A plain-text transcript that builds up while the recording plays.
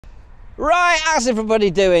Right, how's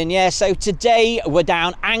everybody doing? Yeah, so today we're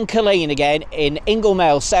down Anchor Lane again in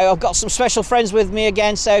Ingoldmells. So I've got some special friends with me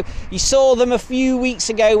again. So you saw them a few weeks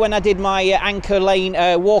ago when I did my Anchor Lane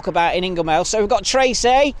walkabout in Ingoldmells. So we've got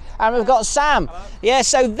Tracy and we've got Sam. Hello. Yeah,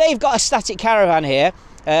 so they've got a static caravan here.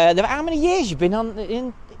 How many years you've been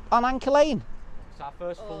on Anchor Lane? It's our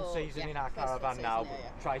first full season in our caravan now,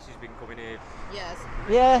 but Tracy's been coming here. Yes.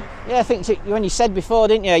 Yeah, I think when you said before,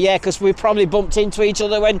 didn't you? Yeah, because we probably bumped into each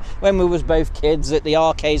other when we was both kids at the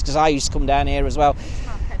arcades, because I used to come down here as well.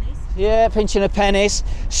 Yeah, pinching of pennies.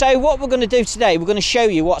 So what we're going to do today, we're going to show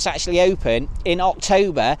you what's actually open in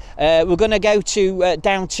October. We're going to go to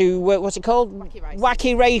down to what's it called?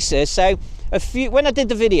 Wacky Races. So when I did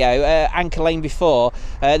the video Anchor Lane before,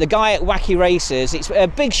 the guy at Wacky Races, it's a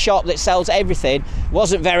big shop that sells everything,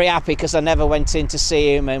 wasn't very happy because I never went in to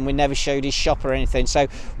see him and we never showed his shop or anything. So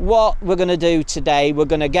what we're going to do today, we're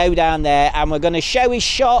going to go down there and we're going to show his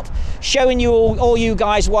shop, showing you all you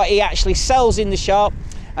guys what he actually sells in the shop.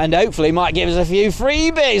 And hopefully might give us a few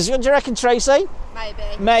freebies. What do you reckon, Tracy?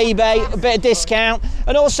 Maybe, a bit of discount.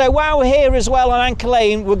 And also, while we're here as well on Anchor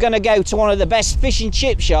Lane, we're going to go to one of the best fish and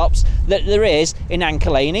chip shops that there is in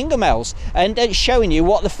Anchor Lane, Ingoldmells, and showing you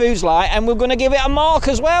what the food's like, and we're going to give it a mark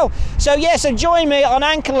as well. So yeah, so join me on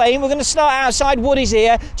Anchor Lane. We're going to start outside Woody's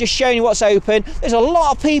here, just showing you what's open. There's a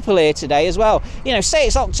lot of people here today as well. You know, say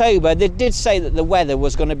it's October, they did say that the weather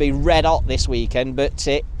was going to be red hot this weekend, but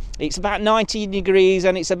it's about 90 degrees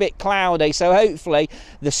and it's a bit cloudy, so hopefully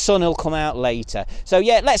the sun will come out later. So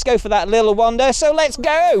yeah, let's go for that little wander. So let's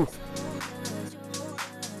go.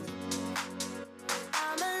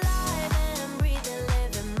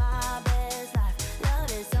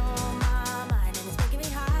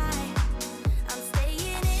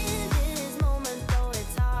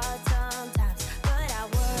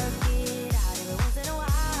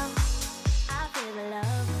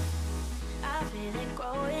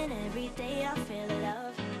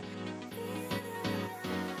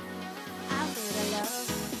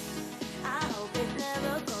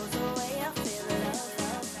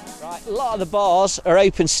 A lot of the bars are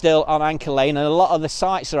open still on Anchor Lane and a lot of the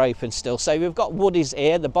sites are open still. So we've got Woody's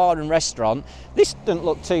here, the bar and restaurant. This doesn't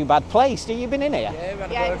look too bad placed. Have you been in here? Yeah,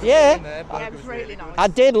 we had a burger in there. It was really nice. I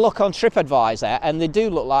did look on TripAdvisor and they do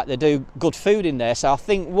look like they do good food in there. So I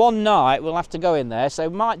think one night we'll have to go in there. So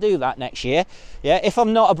we might do that next year. Yeah, if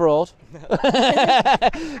I'm not abroad.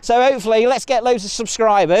 So hopefully let's get loads of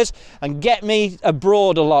subscribers and get me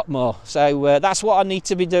abroad a lot more. So that's what I need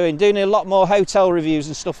to be doing a lot more hotel reviews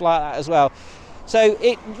and stuff like that as well. So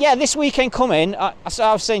this weekend coming, I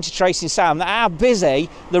was saying to Tracy and Sam that how busy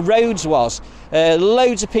the roads was.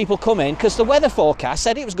 Loads of people coming because the weather forecast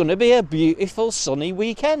said it was going to be a beautiful sunny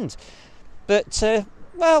weekend. But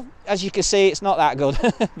well, as you can see, it's not that good.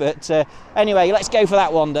 But anyway, let's go for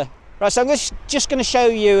that wander. Right, so I'm just going to show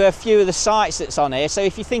you a few of the sites that's on here. So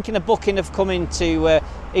if you're thinking of booking of coming to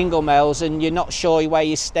Ingoldmells and you're not sure where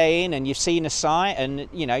you're staying and you've seen a site and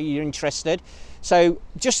you know you're interested, so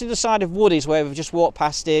just to the side of Woody's where we've just walked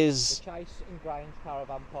past is the Chase and Grange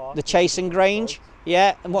Caravan Park. The Chase and Grange,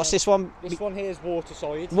 yeah. And what's this one? This one here is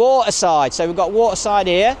Waterside. Waterside. So we've got Waterside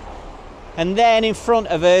here, and then in front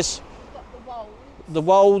of us, the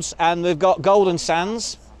Wolds, and we've got Golden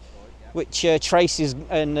Sands, which Tracy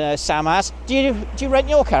and Sam has. Do you rent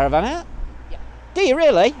your caravan out? Yeah. Do you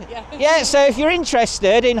really? Yeah. Yeah, so if you're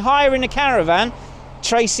interested in hiring a caravan,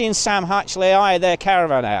 Tracy and Sam actually hire their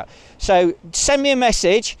caravan out. So send me a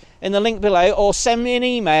message in the link below or send me an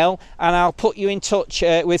email and I'll put you in touch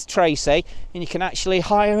with Tracy and you can actually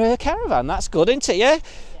hire her caravan. That's good, isn't it? Yeah?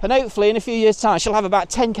 And hopefully in a few years' time she'll have about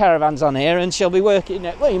 10 caravans on here and she'll be working,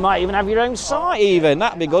 well, you might even have your own site even.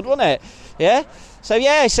 That'd be good, wouldn't it? Yeah? So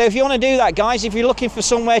yeah, so if you want to do that, guys, if you're looking for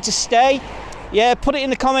somewhere to stay, yeah, put it in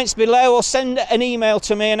the comments below or send an email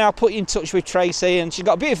to me and I'll put you in touch with Tracy. And she's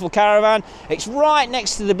got a beautiful caravan. It's right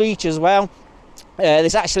next to the beach as well.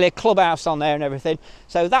 There's actually a clubhouse on there and everything.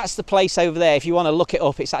 So that's the place over there. If you want to look it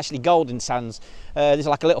up, it's actually Golden Sands. There's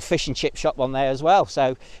like a little fish and chip shop on there as well.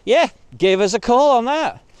 So yeah, give us a call on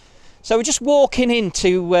that. So we're just walking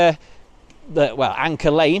into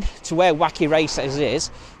Anchor Lane to where Wacky Races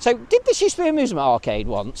is. So did this used to be an amusement arcade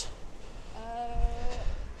once?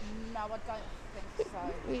 No, I don't think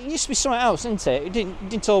so. It used to be something else, didn't it? It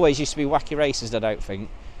didn't always used to be Wacky Races, I don't think.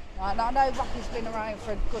 No, I know Wacky's been around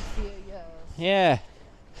for a good few years. Yeah.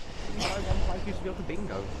 One place used to be like a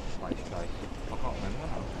bingo place, I can't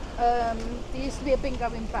remember. There used to be a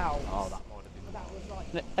bingo in Bell. Oh, that might have been. That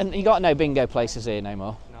was like. And you got no bingo places here no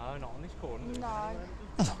more? No, not on this corner. No.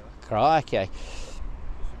 Crikey.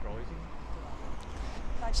 Surprising.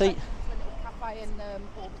 They So take the little cafe and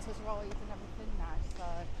Orbiters ride and everything now. So.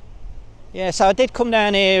 Yeah, so I did come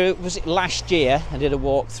down here, was it last year? I did a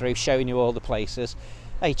walkthrough showing you all the places.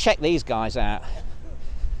 Hey, check these guys out.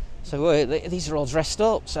 So these are all dressed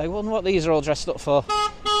up. So I wonder what these are all dressed up for.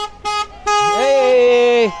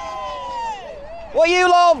 Hey! What are you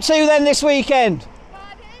all up to then this weekend?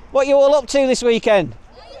 What are you all up to this weekend?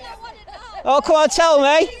 Oh, come on, tell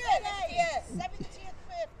me.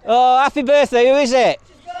 Oh, happy birthday. Who is it?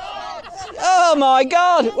 Oh my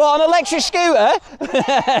God! What, an electric scooter?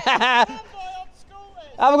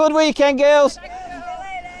 Have a good weekend, girls.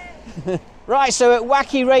 Right, so at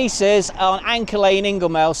Wacky Races on Anchor Lane,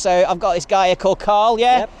 Ingoldmells. So I've got this guy here called Carl.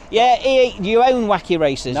 Yeah, Yep. yeah. You own Wacky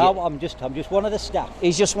Races? No, I'm just one of the staff.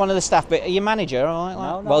 He's just one of the staff, but are you manager? All right,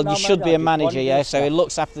 No, well, no, you should be a manager, yeah. So staff. he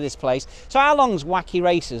looks after this place. So how long's Wacky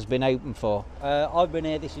Races been open for? I've been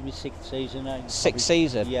here. This is my 6th season. Sixth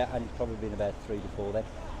season. Yeah, and it's probably been about 3 to 4 then.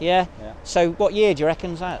 Yeah. Yeah. So what year do you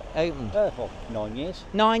reckon's that opened? Well, 9 years.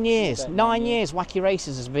 9 years. About 9 years. Wacky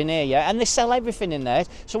Races has been here, yeah, and they sell everything in there.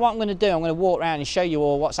 So what I'm going to do, I'm going to walk around and show you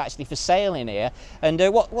all what's actually for sale in here. And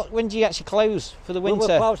when do you actually close for the winter?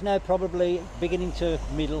 We're closed now, probably beginning to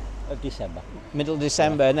middle of December. Middle of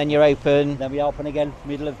December, and then you're open. Then we open again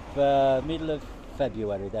middle of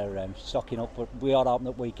February, there around, stocking up, but we are open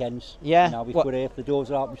at weekends. Yeah. You know, if we're here, if the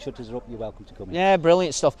doors are open, shutters are up, you're welcome to come in. Yeah,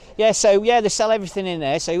 brilliant stuff. Yeah, so yeah, they sell everything in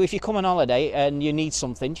there. So if you come on holiday and you need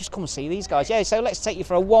something, just come and see these guys. Yeah, so let's take you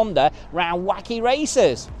for a wander round Wacky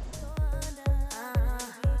Races.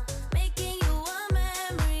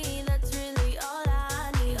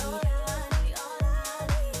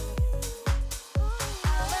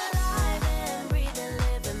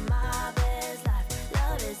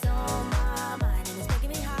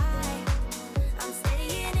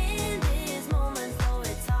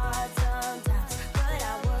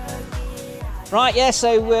 Right, yeah,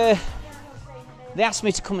 so they asked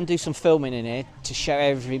me to come and do some filming in here to show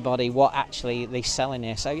everybody what actually they sell in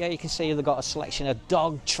here. So yeah, you can see they've got a selection of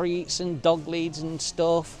dog treats and dog leads and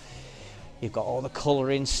stuff. You've got all the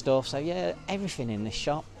colouring stuff. So yeah, everything in this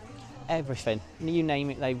shop, everything. You name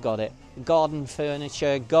it, they've got it. Garden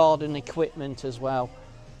furniture, garden equipment as well.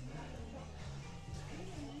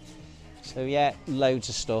 So yeah, loads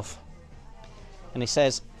of stuff. And it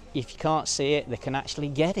says, if you can't see it, they can actually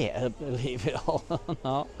get it, believe it or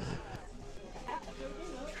not.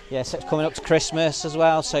 Yeah, so it's coming up to Christmas as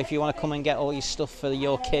well, so if you want to come and get all your stuff for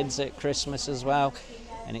your kids at Christmas as well,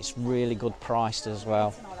 and it's really good priced as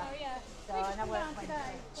well.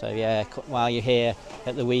 So yeah, while you're here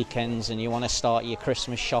at the weekends and you want to start your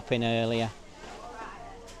Christmas shopping earlier.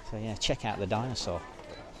 So yeah, check out the dinosaur.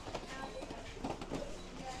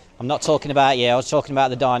 I'm not talking about you, I was talking about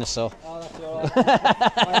the dinosaur. Oh, that's all right.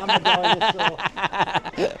 I am a dinosaur.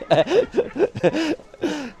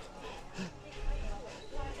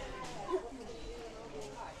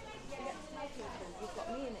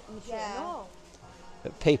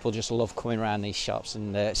 But people just love coming around these shops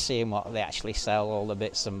and seeing what they actually sell, all the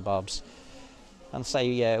bits and bobs. And say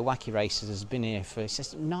Wacky Races has been here for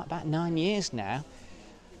about 9 years now,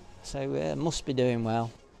 so must be doing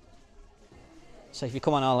well. So if you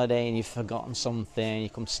come on holiday and you've forgotten something, you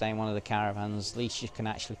come stay in one of the caravans, at least you can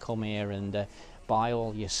actually come here and buy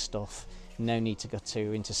all your stuff. No need to go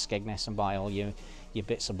into Skegness and buy all your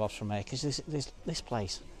bits and bobs from here, because this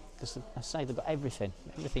place, I say they've got everything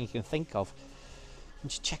you can think of.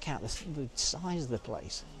 And just check out the size of the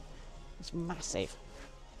place. It's massive.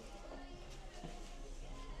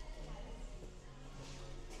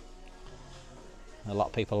 A lot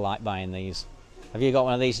of people like buying these. Have you got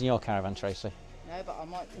one of these in your caravan, Tracy? No, but I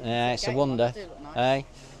might. Yeah, it's a wonder. Nice. Hey?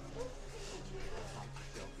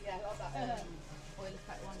 Yeah, I like that oil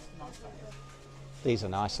effect one's nice. These are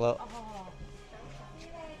nice, look. Oh.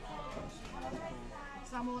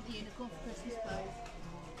 Sam, I want the unicorn for Christmas clothes.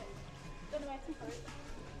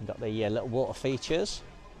 You've got the little water features.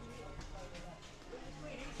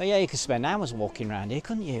 But yeah, you could spend hours walking around here,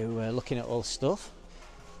 couldn't you, looking at all the stuff.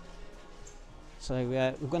 So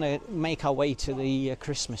we're going to make our way to the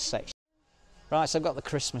Christmas section. Right, so I've got the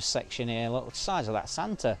Christmas section here. Look at the size of that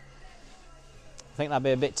Santa. I think that'd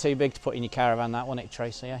be a bit too big to put in your caravan, that, wouldn't it,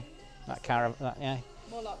 Tracy? Yeah? That caravan, yeah.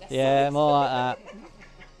 More like that. Yeah, more like that.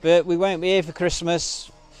 But we won't be here for Christmas.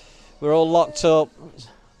 We're all locked up.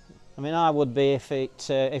 I mean, I would be if they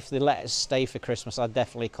let us stay for Christmas. I'd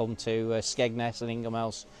definitely come to Skegness and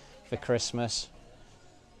Ingoldmells for Christmas.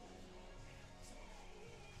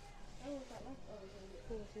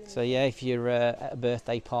 So yeah, if you're at a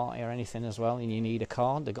birthday party or anything as well and you need a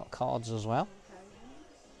card, they've got cards as well,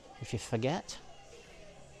 if you forget.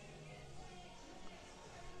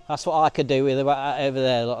 That's what I could do with over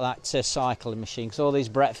there, look, that cycling machine. Because all these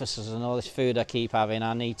breakfasts and all this food I keep having,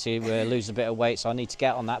 I need to lose a bit of weight, so I need to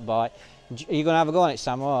get on that bike. Are you going to have a go on it,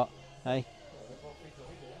 Sam, or what? Hey?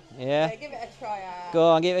 Yeah? Yeah, give it a try out. Go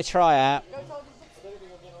on, give it a try out.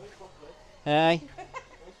 Hey?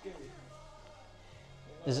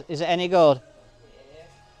 Is it any good?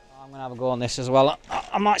 I'm going to have a go on this as well.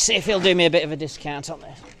 I might see if he'll do me a bit of a discount on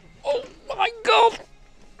this. Oh my God!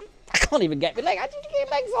 I can't even get my leg. How did you get your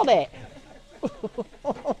legs on it?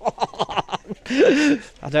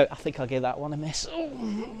 I think I'll give that one a miss.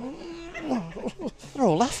 They're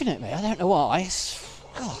all laughing at me. I don't know why.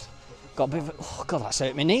 God, got a bit of oh God, that's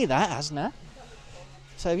hurt my knee, that hasn't it?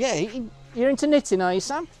 So yeah, you're into knitting, are you,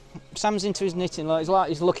 Sam? Sam's into his knitting. Like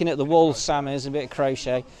he's looking at the wool. Sam is a bit of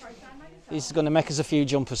crochet. He's going to make us a few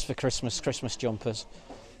jumpers for Christmas jumpers.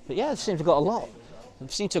 But yeah, they seem to have got a lot. They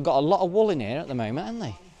seem to have got a lot of wool in here at the moment, haven't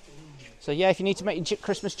they? So yeah, if you need to make your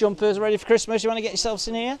Christmas jumpers ready for Christmas, you want to get yourselves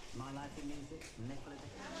in here?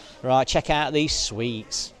 Right, check out these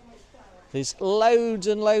sweets. There's loads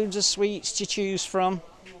and loads of sweets to choose from.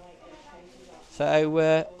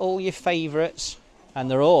 So all your favourites, and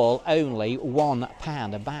they're all only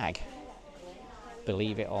 £1 a bag,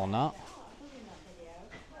 believe it or not.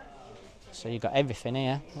 So you've got everything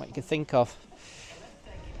here, what you can think of.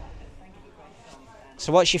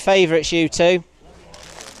 So what's your favourites, you two?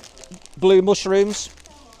 Blue mushrooms?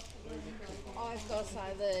 I've got to say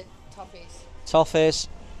the toffees. Toffees.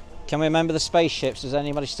 Can we remember the spaceships? Does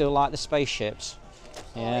anybody still like the spaceships?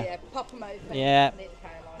 Yeah. Oh yeah, pop them open. Yeah. Near the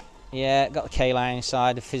K-line. Yeah, got the K-line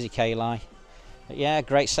inside, the fizzy K-line. But yeah,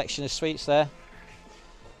 great section of sweets there.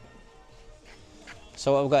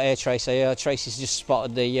 So what we've got here, Tracy? Tracy's just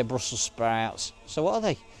spotted the Brussels sprouts. So what are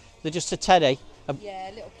they? They're just a teddy? Yeah,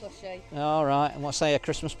 a little plushie. All right, and what's they, a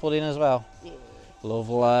Christmas pudding as well? Yeah.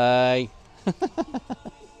 Lovely.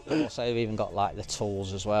 Also, we've even got like the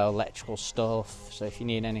tools as well, electrical stuff. So if you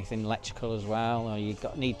need anything electrical as well, or you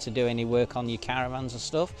need to do any work on your caravans and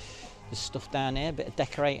stuff, there's stuff down here, a bit of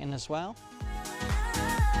decorating as well.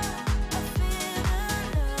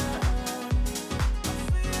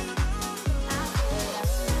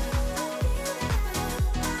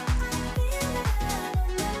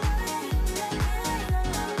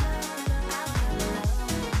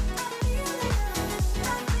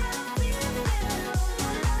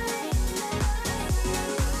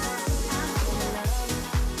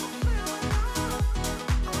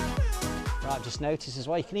 I've just noticed as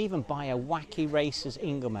well, you can even buy a Wacky Racers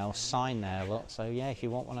Ingoldmells sign there, look. So yeah, if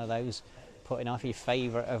you want one of those, putting off your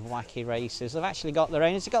favourite of Wacky Racers. They've actually got their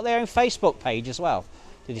own, has it got their own Facebook page as well?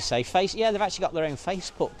 Did you say face? Yeah, they've actually got their own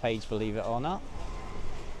Facebook page, believe it or not.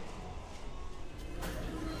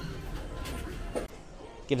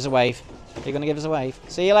 Give us a wave. You're going to give us a wave.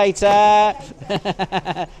 See you later.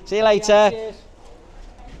 See you later. Cheers.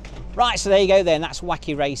 Right, so there you go then, that's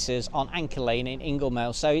Wacky Racers on Anchor Lane in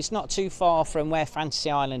Ingoldmells. So it's not too far from where Fantasy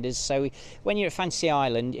Island is. So when you're at Fantasy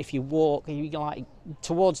Island, if you walk like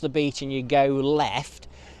towards the beach and you go left,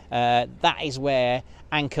 that is where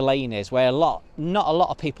Anchor Lane is, where not a lot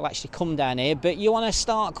of people actually come down here, but you want to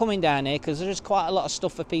start coming down here because there's quite a lot of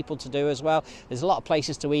stuff for people to do as well. There's a lot of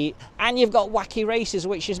places to eat, and you've got Wacky Racers,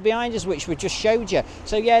 which is behind us, which we just showed you.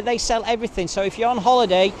 So yeah, they sell everything. So if you're on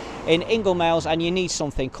holiday in Ingoldmells and you need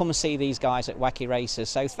something, come and see these guys at Wacky Racers.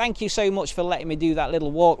 So thank you so much for letting me do that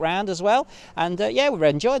little walk round as well. And yeah, we've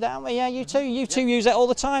enjoyed that, haven't we? Yeah, you too. You two use it all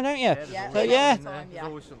the time, don't you? Yeah. So yeah. There's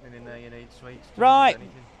always something in there you need, sweets. Right.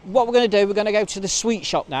 What we're going to do, we're going to go to the sweet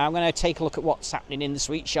shop now. I'm going to take a look at what's happening in the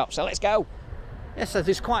sweet shop. So let's go. Yeah, so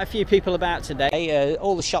there's quite a few people about today.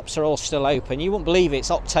 All the shops are all still open. You wouldn't believe it's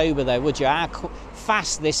October though, would you? How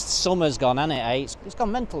fast this summer's gone, hasn't it? It's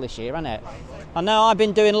gone mental this year, hasn't it? I know I've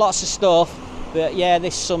been doing lots of stuff, but yeah,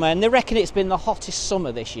 this summer, and they reckon it's been the hottest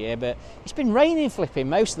summer this year, but it's been raining flipping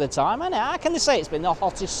most of the time, hasn't it? How can they say it's been the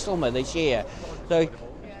hottest summer this year? So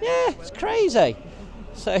yeah, it's crazy.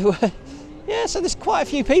 So yeah, so there's quite a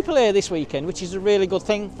few people here this weekend, which is a really good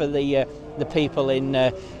thing for the people in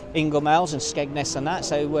Ingoldmells and Skegness and that.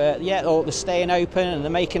 So yeah, they're staying open and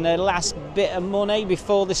they're making their last bit of money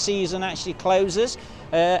before the season actually closes,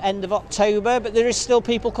 end of October. But there is still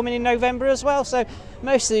people coming in November as well. So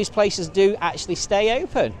most of these places do actually stay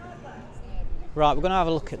open. Right, we're going to have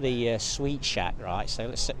a look at the sweet shack, right? So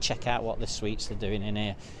let's check out what the sweets are doing in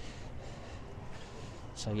here.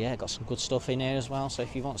 So yeah, got some good stuff in here as well. So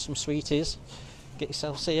if you want some sweeties, get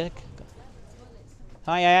yourselves here.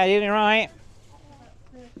 Hi, you doing right?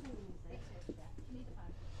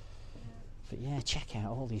 But yeah, check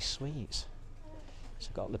out all these sweets.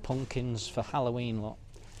 So got the pumpkins for Halloween, look.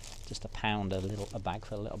 Just £1 a bag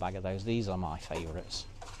for a little bag of those. These are my favourites.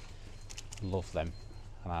 love them,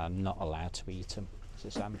 and I'm not allowed to eat them.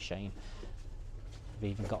 It's a damn shame.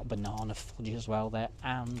 We've even got banana fudge as well there,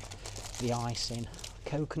 and the icing,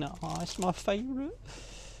 coconut ice, my favourite.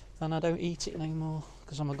 And I don't eat it no more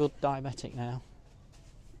because I'm a good diabetic now.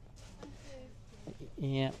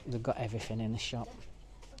 Yeah, they've got everything in the shop.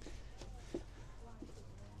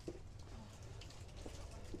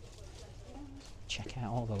 Check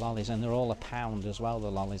out all the lollies, and they're all £1 as well,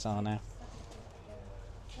 the lollies are now.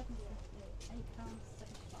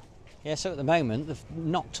 Yeah, so at the moment they've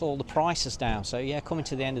knocked all the prices down, so yeah, coming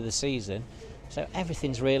to the end of the season, so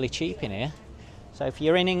everything's really cheap in here. So if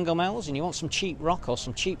you're in Ingoldmells and you want some cheap rock or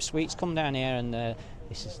some cheap sweets, come down here, and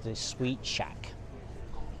this is the Sweet Shack.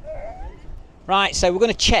 Right, so we're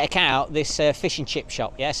going to check out this fish and chip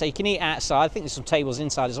shop, yeah, so you can eat outside. I think there's some tables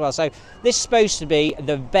inside as well. So this is supposed to be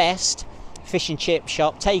the best fish and chip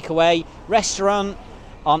shop, takeaway, restaurant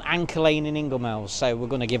on Anchor Lane in Ingoldmells. So we're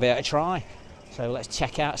going to give it a try. So let's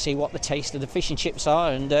check out, see what the taste of the fish and chips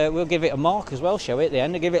are, and we'll give it a mark as well, shall we, at the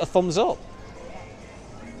end, and give it a thumbs up.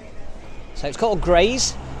 So it's called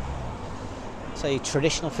Gray's. It's a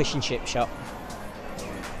traditional fish and chip shop.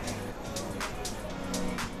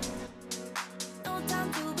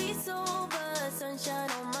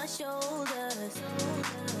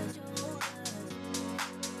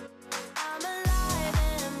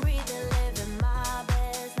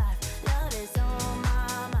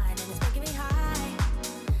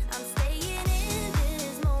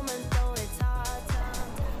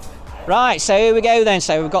 Right, so here we go then.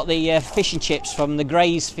 So we've got the fish and chips from the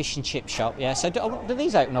Gray's fish and chip shop. Yeah. So do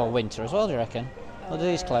these open all winter as well? Do you reckon? Or do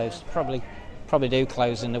these close? Probably do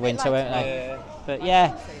close in the winter, won't they? But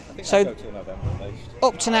yeah. So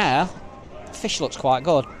up to now, fish looks quite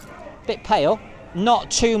good. Bit pale,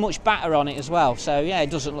 not too much batter on it as well. So yeah, it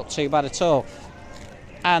doesn't look too bad at all.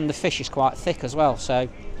 And the fish is quite thick as well. So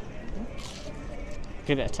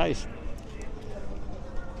give it a taste.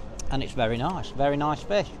 And it's very nice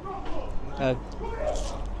fish.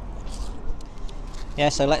 Yeah,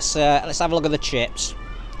 so let's have a look at the chips.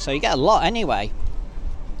 So you get a lot anyway.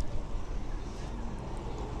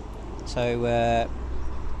 So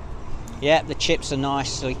yeah, the chips are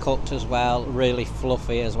nicely cooked as well, really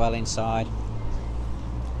fluffy as well inside.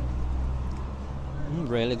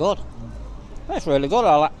 Really good. That's really good.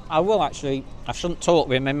 I shouldn't talk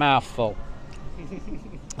with my mouth full.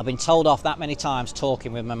 I've been told off that many times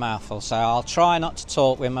talking with my mouth full, so I'll try not to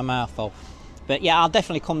talk with my mouth full. But yeah, I'll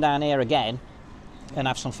definitely come down here again and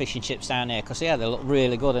have some fish and chips down here, because yeah, they look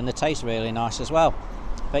really good and they taste really nice as well.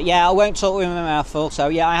 But yeah, I won't talk with my mouth full, so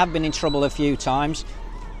yeah, I have been in trouble a few times.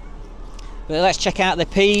 But let's check out the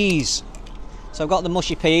peas. So I've got the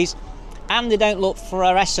mushy peas, and they don't look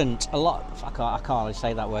fluorescent. I can't really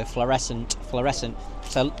say that word, fluorescent.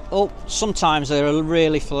 So sometimes they're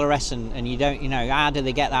really fluorescent, and you don't, how do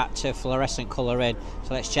they get that to fluorescent colour in?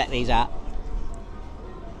 So let's check these out.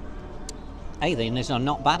 Hey, these are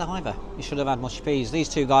not bad either. You should have had mushy peas. These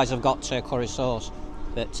two guys have got curry sauce,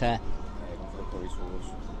 but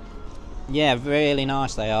yeah, really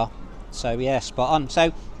nice they are. So yeah, spot on.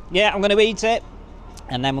 So yeah, I'm going to eat it,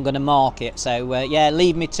 and then we're going to mark it. So yeah,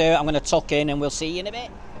 leave me to it. I'm going to tuck in, and we'll see you in a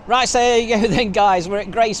bit. Right, so there you go then, guys. We're at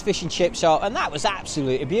Gray's Fish and Chip Shop, and that was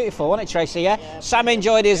absolutely beautiful, wasn't it, Tracy? Yeah? Sam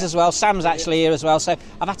enjoyed his as well. Sam's actually here as well, so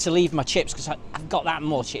I've had to leave my chips because I've got that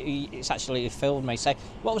much. It's actually filled me. So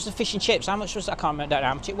what was the fish and chips? How much was, I can't remember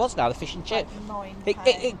how much it was now, the fish and chip.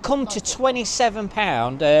 It come to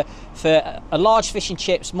 £27 for a large fish and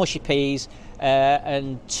chips, mushy peas,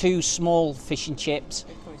 and 2 small fish and chips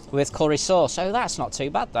with curry sauce. So that's not too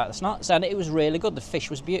bad, that's not. And it was really good. The fish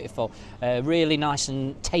was beautiful, really nice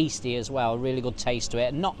and tasty as well. Really good taste to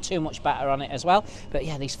it, not too much batter on it as well. But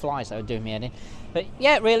yeah, these flies that were doing me head in. But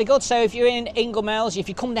yeah, really good. So if you're in Ingoldmells, if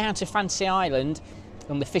you come down to Fancy Island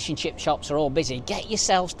and the fish and chip shops are all busy, get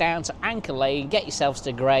yourselves down to Anchor Lane, get yourselves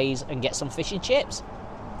to Gray's and get some fish and chips.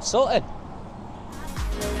 Sorted.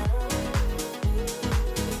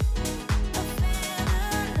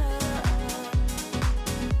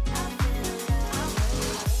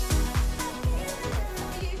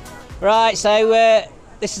 Right, so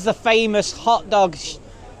this is the famous hot dog,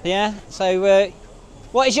 yeah? So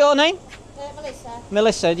what is your name? Melissa.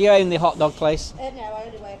 Melissa, do you own the hot dog place? No, I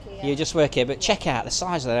only work here. You just work here, but check out the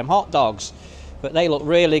size of them hot dogs. But they look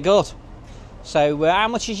really good. So how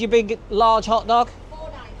much is your big, large hot dog?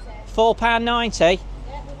 £4.90. £4.90?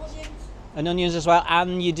 Yeah, with onions. And onions as well,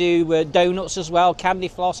 and you do donuts as well, candy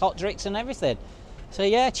floss, hot drinks and everything. So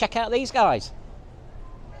yeah, check out these guys.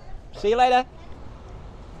 See you later.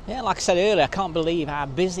 Yeah, like I said earlier, I can't believe how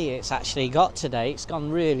busy it's actually got today. It's gone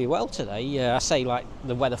really well today. I say like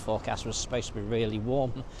the weather forecast was supposed to be really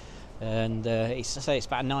warm, and it's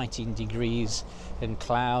about 19 degrees and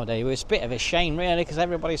cloudy. It was a bit of a shame really, because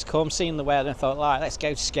everybody's come, seen the weather and thought, right, let's go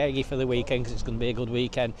to Skegness for the weekend because it's going to be a good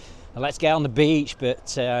weekend, and let's get on the beach,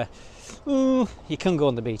 but you can go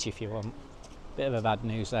on the beach if you want. Bit of a bad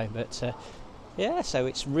news though, but yeah, so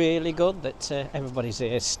it's really good that everybody's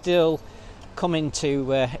here, still coming to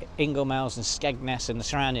Ingoldmells and Skegness and the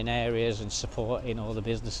surrounding areas and supporting all the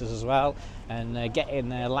businesses as well, and getting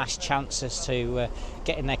their last chances to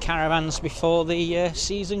get in their caravans before the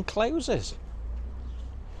season closes.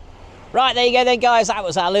 Right, there you go then guys, that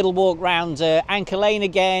was our little walk round Anchor Lane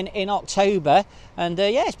again in October, and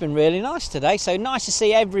yeah, it's been really nice today, so nice to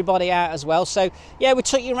see everybody out as well. So yeah, we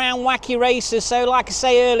took you around Wacky Races, so like I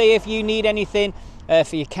say earlier, if you need anything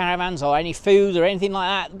for your caravans or any food or anything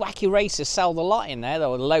like that, Wacky Races sell the lot in there. There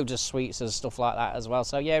were loads of sweets and stuff like that as well,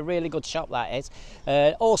 so yeah, really good shop that is.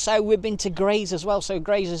 Also, we've been to Gray's as well, so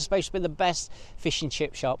Gray's is supposed to be the best fish and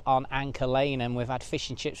chip shop on Anchor Lane, and we've had fish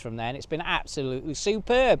and chips from there and it's been absolutely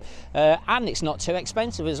superb, and it's not too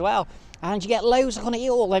expensive as well, and you get loads. I can eat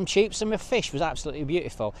all them chips, and the fish was absolutely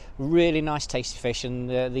beautiful, really nice tasty fish,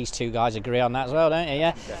 and these two guys agree on that as well, don't you?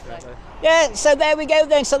 Yeah, definitely. Yeah, so there we go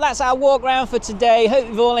then, so that's our walk round for today. Hope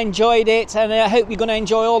you've all enjoyed it, and I hope you're going to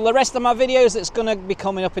enjoy all the rest of my videos that's going to be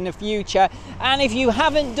coming up in the future. And if you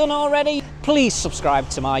haven't done already, please subscribe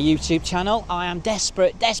to my YouTube channel. I am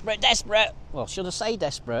desperate, well, should I say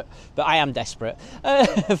desperate? But I am desperate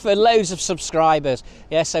for loads of subscribers.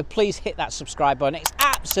 Yeah, so please hit that subscribe button. It's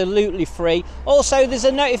absolutely free. Also, there's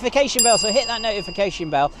a notification bell, so hit that notification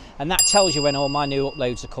bell, and that tells you when all my new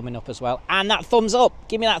uploads are coming up as well. And that thumbs up.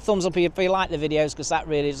 Give me that thumbs up if you like the videos, because that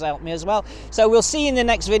really does help me as well. So we'll see you in the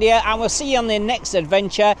next video, and we'll see you on the next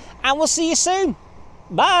adventure, and we'll see you soon.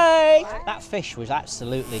 Bye! That fish was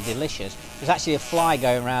absolutely delicious. There's actually a fly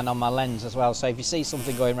going around on my lens as well, so if you see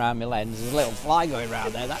something going around my lens, there's a little fly going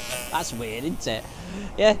around there. That's weird, isn't it?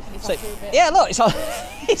 Yeah. So, yeah, look, it's on.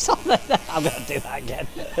 It's on there. I'm going to do that again.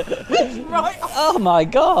 Right. Oh my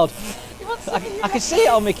God! I can see it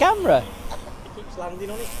on my camera. He keeps landing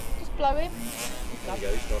on it. Just blow him. There you go,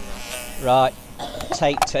 he's done now. Right.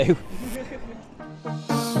 Take two.